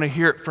 they don't want to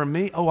hear it from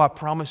me. Oh, I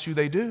promise you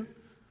they do.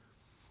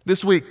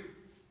 This week,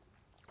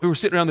 we were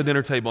sitting around the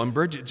dinner table and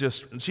Bridget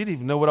she didn't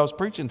even know what I was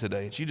preaching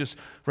today. She just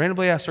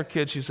randomly asked her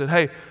kids, she said,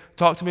 hey,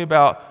 talk to me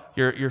about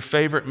your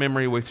favorite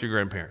memory with your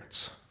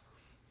grandparents.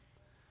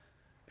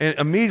 And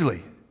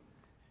immediately,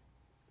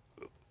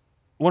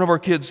 one of our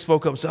kids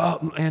spoke up and said,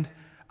 oh, and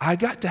I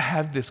got to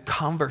have this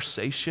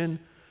conversation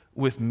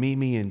with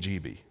Mimi and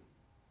GB.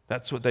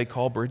 That's what they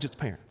call Bridget's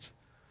parents.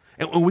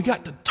 And when we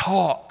got to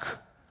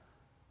talk,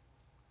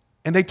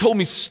 and they told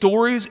me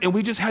stories, and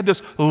we just had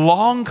this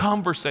long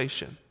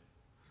conversation.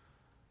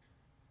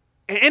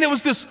 And it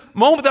was this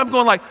moment that I'm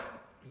going like,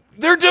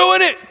 they're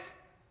doing it.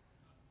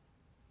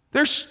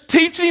 They're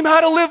teaching him how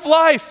to live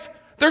life.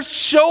 They're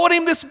showing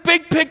him this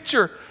big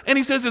picture. And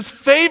he says his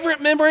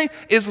favorite memory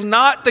is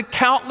not the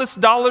countless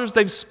dollars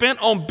they've spent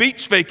on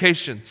beach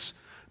vacations,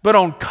 but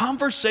on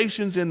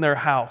conversations in their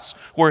house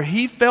where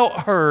he felt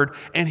heard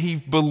and he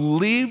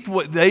believed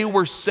what they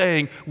were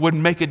saying would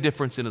make a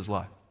difference in his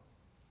life.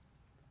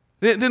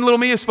 Then little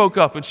Mia spoke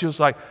up and she was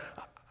like,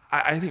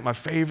 I think my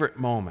favorite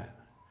moment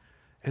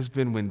has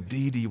been when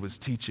Dee Dee was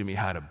teaching me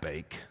how to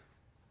bake.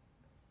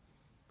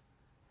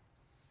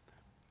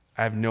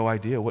 I have no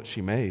idea what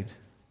she made.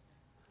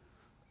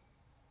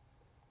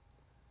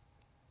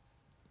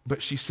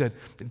 But she said,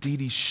 Dee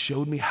Dee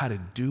showed me how to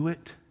do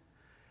it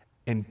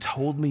and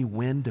told me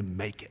when to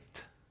make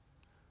it.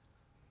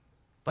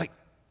 Like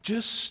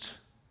just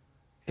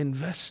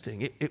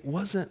investing. It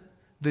wasn't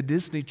the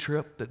Disney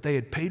trip that they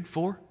had paid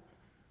for.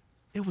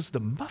 It was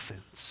the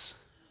muffins.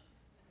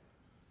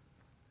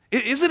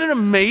 Isn't it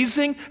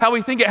amazing how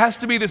we think it has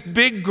to be this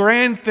big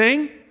grand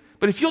thing?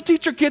 But if you'll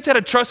teach your kids how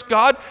to trust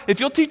God, if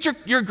you'll teach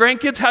your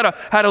grandkids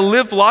how to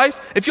live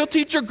life, if you'll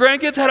teach your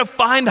grandkids how to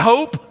find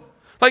hope,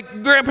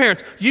 like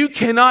grandparents, you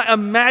cannot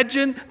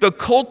imagine the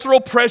cultural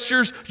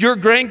pressures your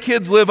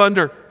grandkids live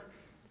under.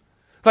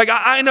 Like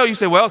I know you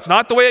say, well, it's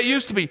not the way it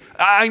used to be.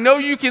 I know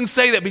you can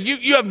say that, but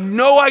you have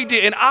no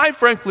idea. And I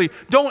frankly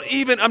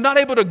I'm not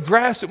able to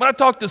grasp it. When I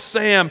talk to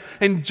Sam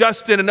and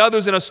Justin and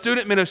others in a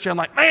student ministry, I'm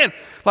like, man,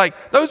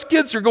 like those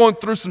kids are going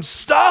through some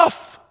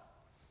stuff.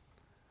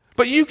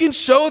 But you can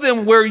show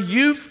them where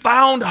you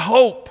found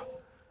hope.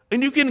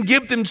 And you can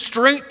give them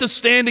strength to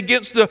stand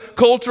against the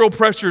cultural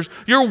pressures,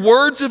 your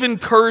words of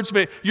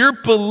encouragement,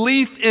 your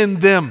belief in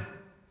them.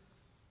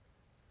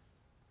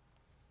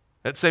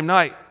 That same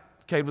night,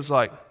 Cade was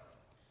like,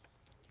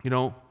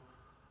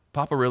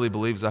 Papa really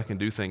believes I can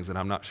do things that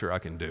I'm not sure I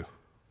can do.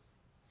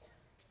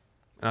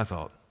 And I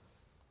thought,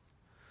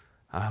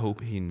 I hope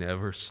he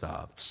never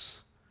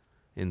stops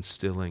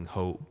instilling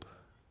hope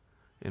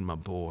in my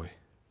boy,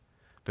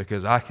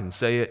 because I can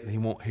say it and he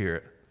won't hear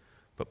it,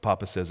 but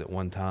Papa says it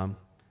one time,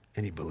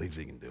 and he believes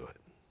he can do it.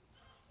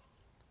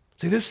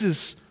 See, this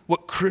is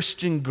what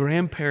Christian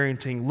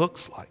grandparenting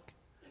looks like.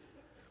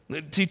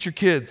 Teach your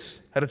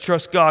kids how to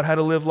trust God, how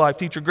to live life.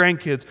 Teach your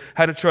grandkids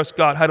how to trust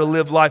God, how to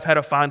live life, how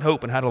to find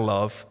hope, and how to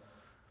love.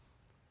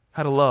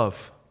 How to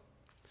love.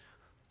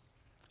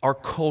 Our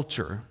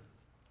culture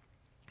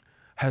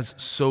has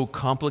so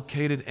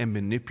complicated and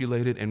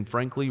manipulated and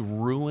frankly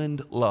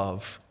ruined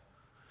love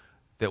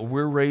that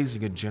we're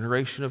raising a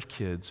generation of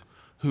kids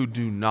who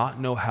do not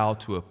know how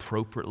to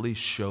appropriately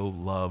show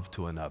love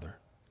to another.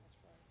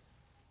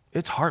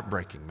 It's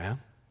heartbreaking,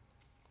 man.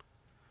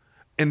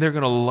 And they're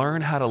going to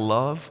learn how to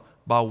love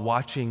by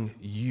watching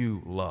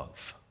you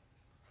love.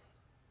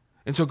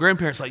 And so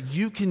grandparents, like,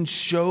 you can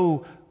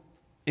show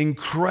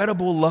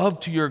incredible love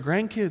to your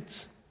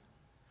grandkids.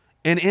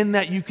 And in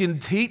that, you can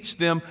teach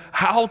them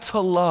how to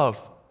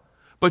love.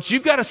 But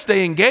you've got to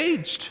stay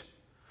engaged.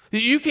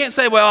 You can't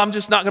say, well, I'm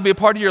just not going to be a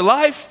part of your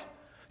life.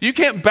 You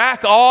can't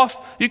back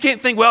off. You can't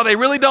think, well, they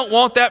really don't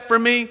want that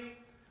from me.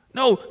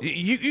 No,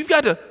 you've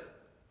got to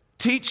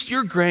teach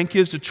your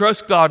grandkids to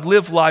trust God,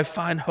 live life,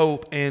 find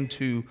hope, and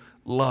to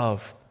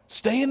love.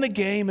 Stay in the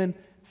game and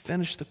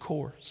finish the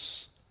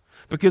course.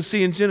 Because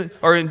see, in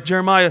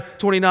Jeremiah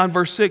 29,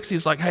 verse 6,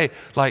 he's like, hey,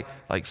 like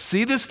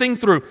see this thing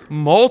through,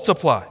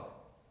 multiply.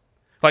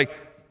 Like,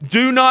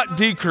 do not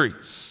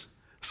decrease.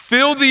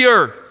 Fill the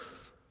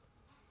earth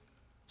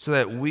so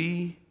that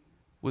we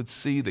would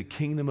see the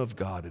kingdom of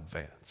God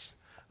advance.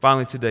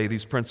 Finally, today,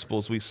 these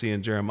principles we see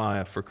in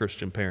Jeremiah for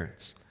Christian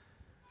parents.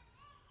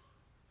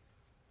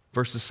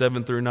 Verses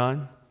 7 through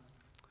 9,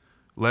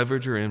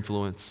 leverage your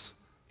influence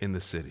in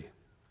the city.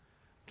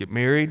 Get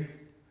married,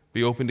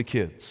 be open to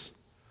kids.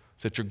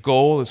 Set your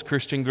goal as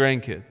Christian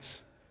grandkids.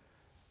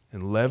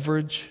 And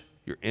leverage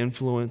your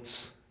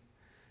influence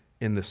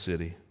in the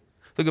city.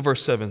 Look at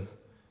verse 7.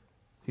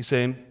 He's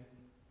saying,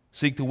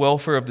 seek the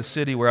welfare of the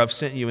city where I've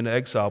sent you into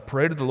exile.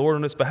 Pray to the Lord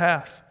on its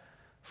behalf,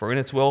 for in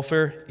its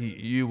welfare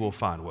you will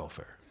find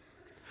welfare.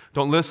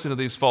 Don't listen to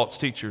these false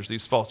teachers,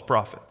 these false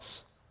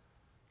prophets,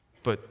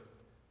 but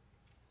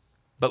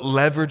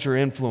leverage your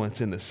influence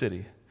in the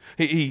city.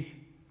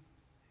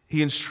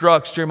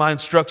 Jeremiah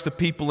instructs the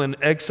people in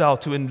exile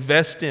to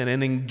invest in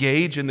and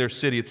engage in their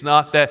city. It's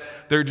not that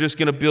they're just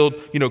going to build,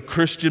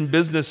 Christian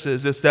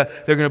businesses. It's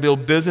that they're going to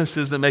build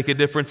businesses that make a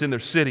difference in their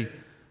city.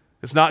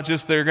 It's not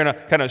just they're going to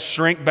kind of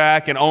shrink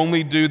back and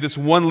only do this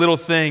one little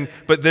thing,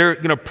 but they're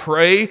going to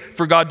pray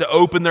for God to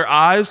open their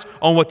eyes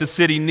on what the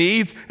city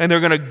needs, and they're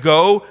going to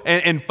go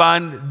and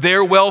find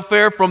their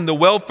welfare from the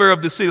welfare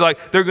of the city.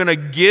 Like, they're going to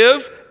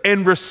give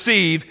and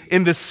receive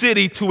in the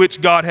city to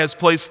which God has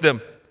placed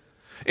them.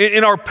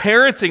 In our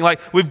parenting, like,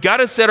 we've got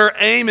to set our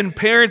aim in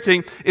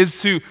parenting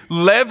is to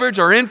leverage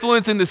our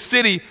influence in the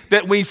city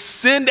that we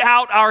send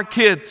out our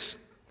kids,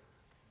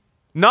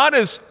 not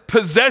as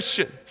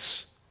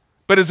possessions,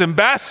 but as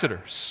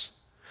ambassadors.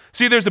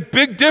 See, there's a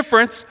big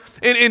difference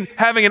in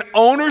having an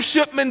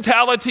ownership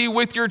mentality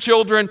with your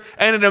children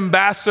and an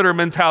ambassador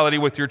mentality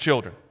with your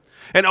children.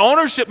 An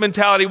ownership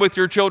mentality with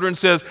your children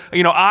says,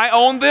 I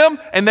own them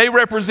and they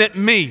represent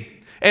me.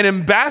 An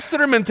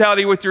ambassador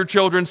mentality with your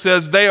children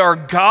says they are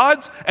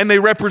God's and they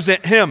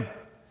represent Him.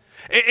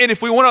 And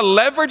if we want to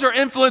leverage our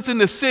influence in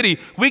the city,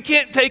 we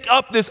can't take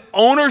up this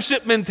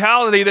ownership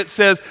mentality that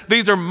says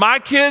these are my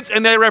kids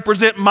and they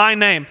represent my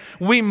name.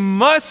 We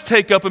must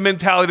take up a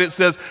mentality that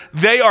says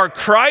they are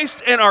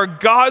Christ and are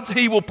God's.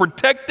 He will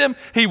protect them,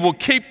 He will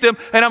keep them,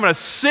 and I'm going to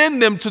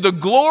send them to the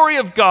glory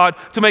of God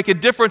to make a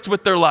difference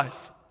with their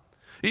life.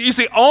 You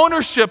see,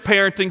 ownership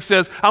parenting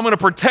says, I'm going to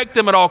protect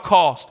them at all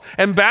costs.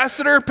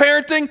 Ambassador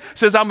parenting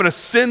says, I'm going to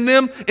send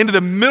them into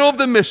the middle of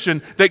the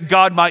mission that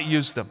God might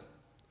use them.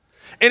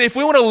 And if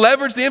we want to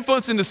leverage the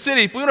influence in the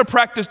city, if we want to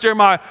practice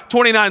Jeremiah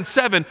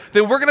 29:7,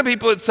 then we're going to be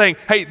people that's saying,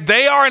 hey,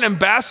 they are an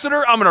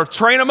ambassador. I'm going to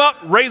train them up,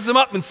 raise them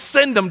up, and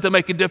send them to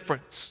make a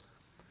difference.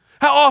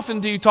 How often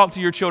do you talk to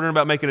your children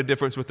about making a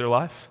difference with their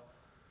life?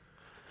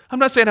 I'm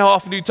not saying how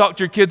often do you talk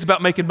to your kids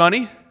about making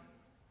money.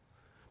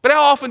 But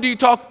how often do you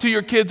talk to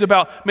your kids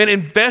about,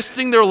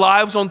 investing their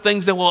lives on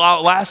things that will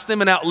outlast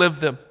them and outlive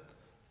them?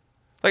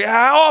 Like,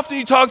 how often do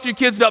you talk to your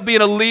kids about being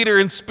a leader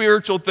in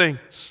spiritual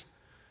things?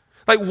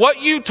 Like,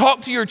 what you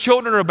talk to your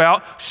children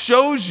about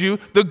shows you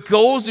the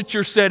goals that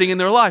you're setting in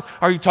their life.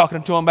 Are you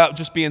talking to them about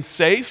just being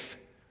safe?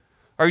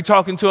 Are you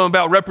talking to them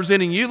about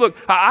representing you? Look,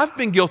 I've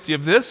been guilty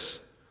of this.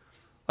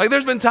 Like,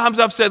 there's been times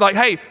I've said, like,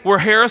 hey, we're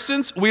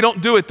Harrisons. We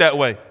don't do it that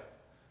way.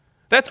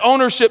 That's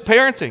ownership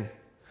parenting.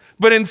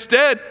 But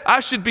instead, I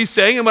should be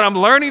saying, and what I'm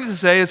learning to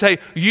say is, hey,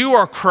 you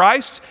are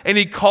Christ, and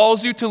He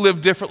calls you to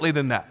live differently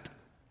than that.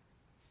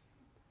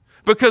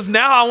 Because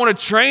now I want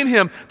to train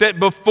him that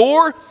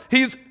before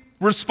he's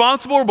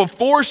responsible or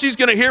before she's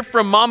going to hear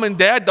from mom and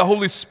dad, the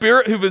Holy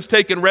Spirit who has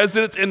taken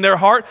residence in their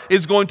heart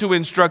is going to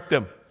instruct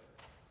them.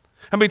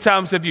 How many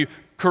times have you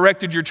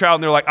corrected your child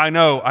and they're like, I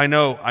know.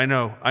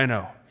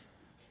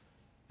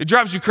 It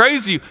drives you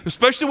crazy,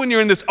 especially when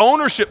you're in this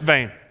ownership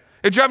vein.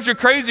 It drives you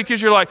crazy because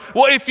you're like,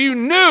 well, if you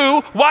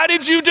knew, why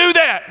did you do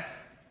that?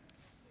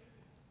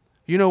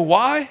 You know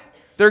why?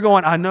 They're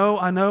going, I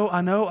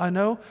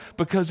know.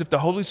 Because if the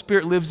Holy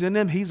Spirit lives in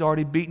them, He's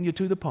already beaten you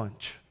to the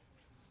punch.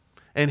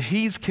 And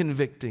He's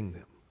convicting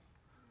them.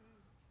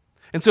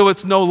 And so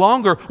it's no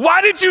longer,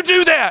 why did you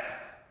do that?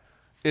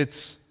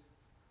 It's,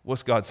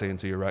 what's God saying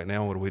to you right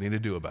now? What do we need to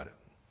do about it?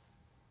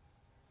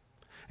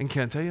 And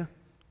can I tell you?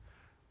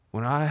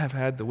 when I have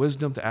had the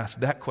wisdom to ask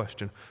that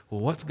question, well,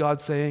 what's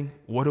God saying?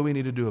 What do we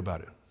need to do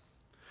about it?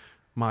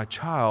 My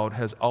child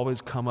has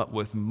always come up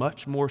with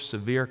much more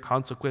severe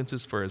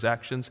consequences for his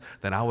actions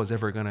than I was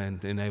ever going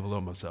to enable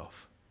on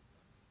myself.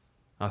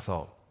 I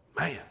thought,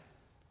 man.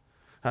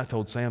 I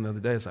told Sam the other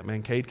day, it's like,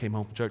 man, Cade came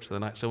home from church the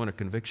other night so under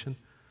conviction.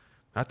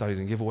 I thought he was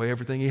going to give away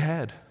everything he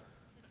had.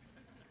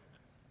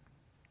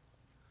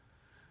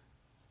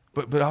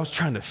 But I was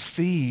trying to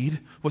feed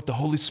what the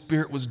Holy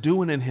Spirit was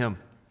doing in him,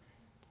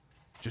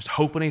 just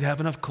hoping he'd have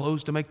enough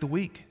clothes to make the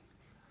week.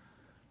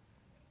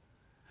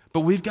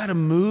 But we've got to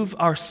move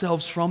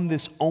ourselves from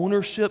this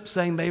ownership,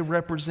 saying they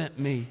represent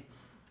me,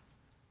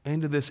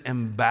 into this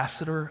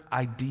ambassador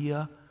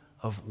idea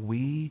of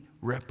we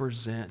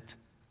represent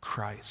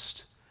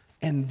Christ.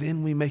 And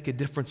then we make a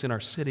difference in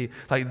our city.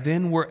 Like,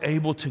 then we're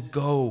able to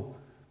go.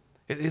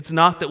 It's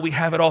not that we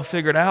have it all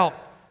figured out.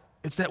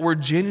 It's that we're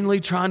genuinely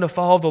trying to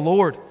follow the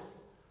Lord.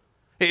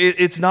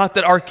 It's not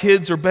that our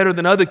kids are better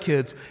than other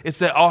kids. It's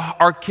that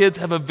our kids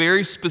have a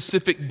very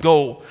specific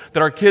goal,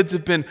 that our kids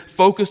have been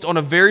focused on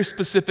a very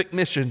specific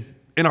mission.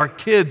 And our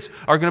kids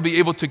are going to be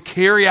able to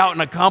carry out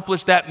and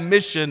accomplish that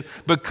mission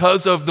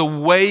because of the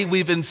way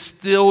we've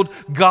instilled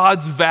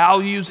God's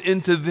values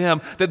into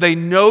them, that they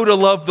know to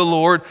love the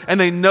Lord, and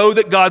they know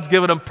that God's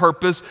given them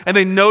purpose, and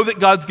they know that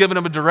God's given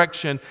them a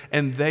direction,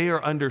 and they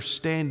are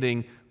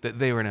understanding that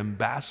they are an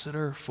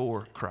ambassador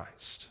for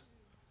Christ.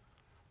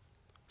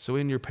 So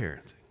in your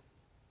parenting,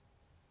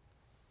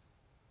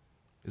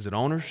 is it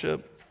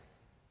ownership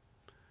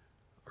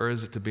or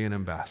is it to be an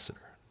ambassador?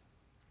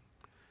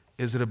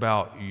 Is it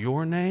about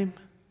your name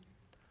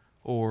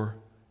or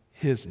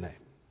his name?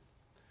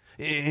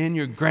 In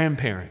your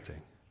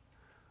grandparenting,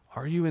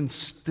 are you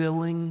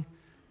instilling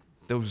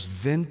those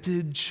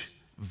vintage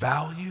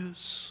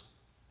values?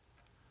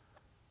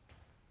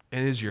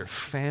 And is your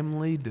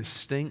family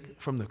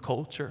distinct from the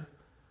culture?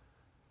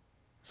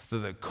 So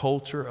the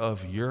culture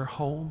of your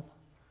home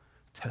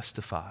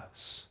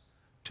testifies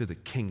to the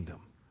kingdom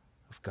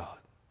of God.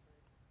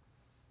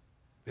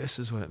 This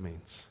is what it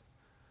means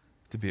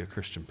to be a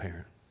Christian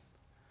parent.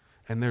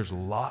 And there's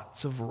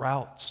lots of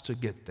routes to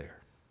get there.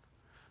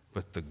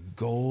 But the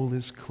goal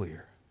is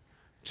clear: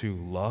 to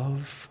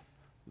love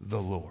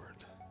the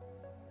Lord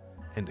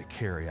and to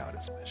carry out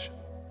his mission.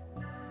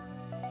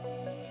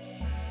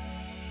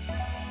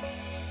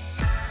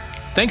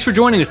 Thanks for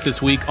joining us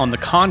this week on the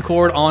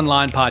Concord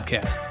Online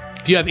Podcast.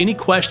 If you have any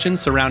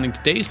questions surrounding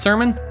today's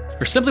sermon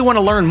or simply want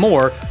to learn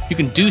more, you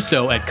can do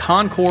so at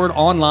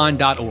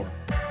concordonline.org.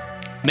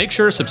 Make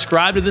sure to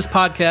subscribe to this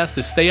podcast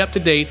to stay up to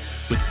date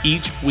with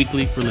each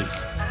weekly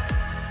release.